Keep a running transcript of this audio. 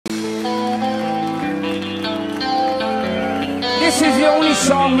This is the only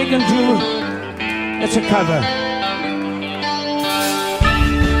song we can do. It's a cover.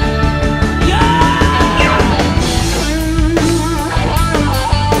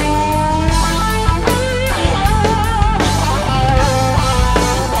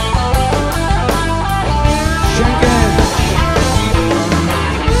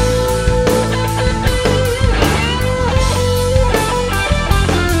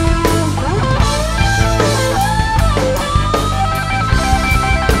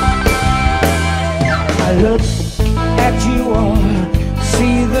 Look at you all,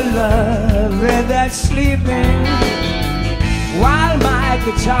 see the love that's sleeping, while my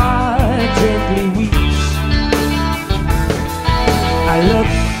guitar gently weeps. I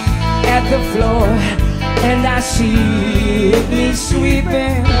look at the floor and I see it be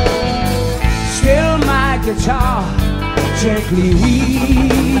sweeping, still my guitar gently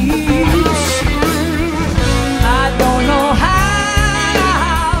weeps. I don't know how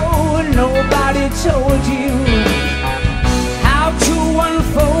nobody told you how to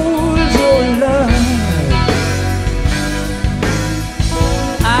unfold your love.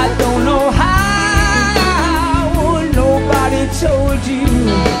 I don't know how nobody told you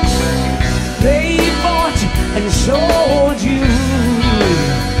they bought and sold you.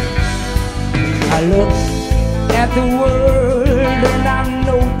 I look at the world and I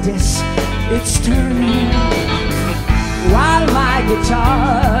notice it's turning, while my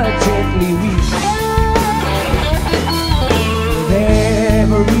guitar gently weeps. With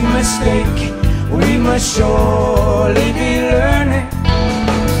every mistake we must surely be learning,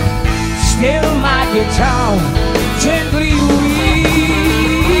 still my guitar gently weeps.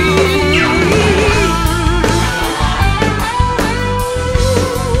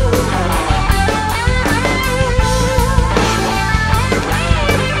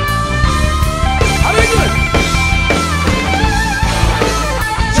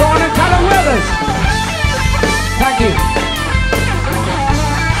 Thank you.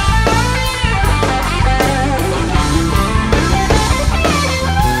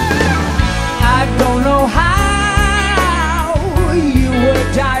 I don't know how you were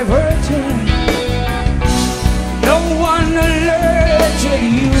diverted. No one alerted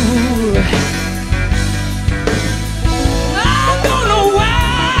you. I don't know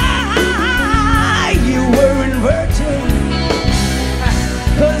why you were inverted,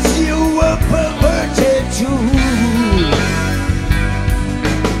 'cause you were perverted too.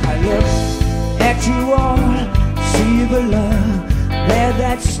 I look at you all, see the love there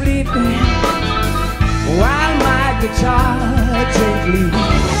that's sleeping, while my guitar gently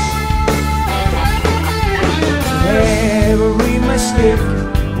weeps. Every mistake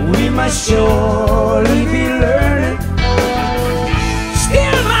we must surely be learning,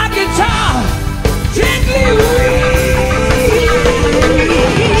 still my guitar gently weeps.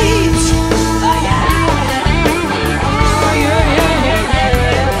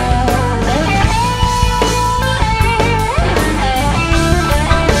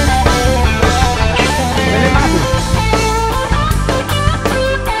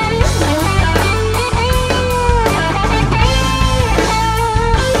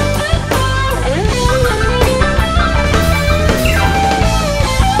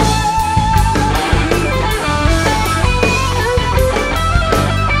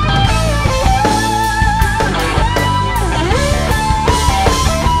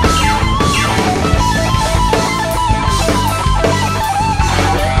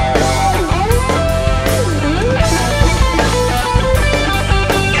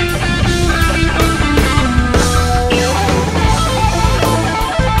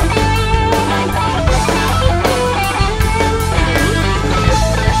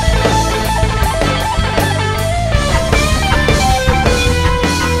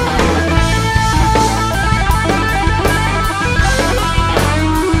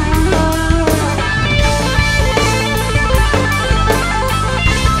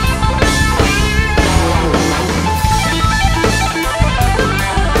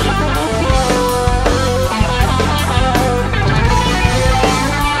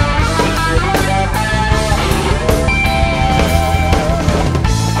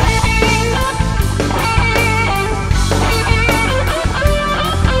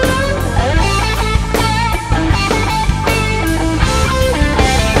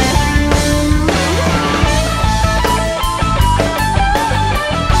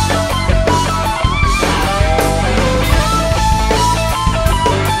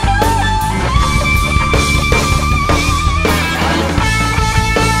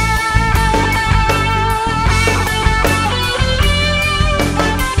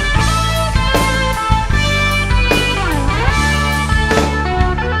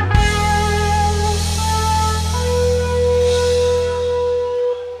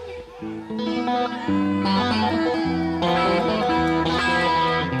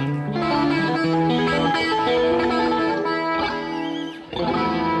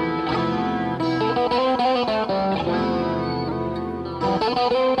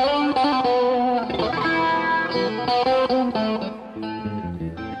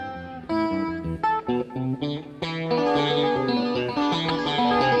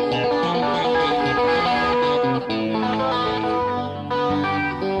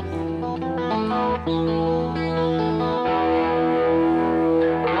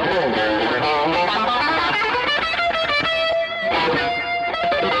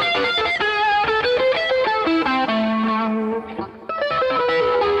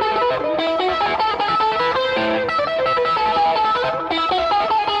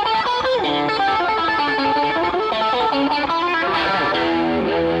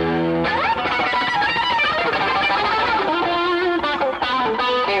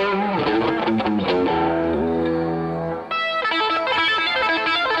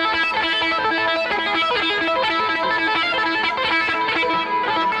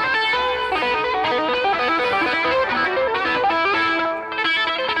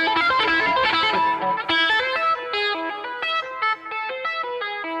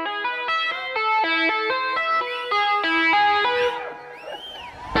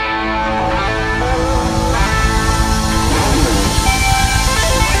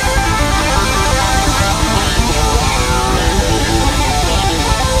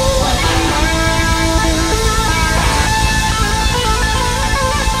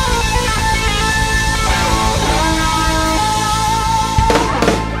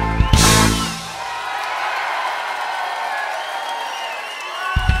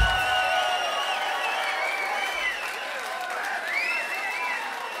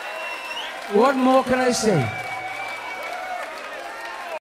 What more can I say?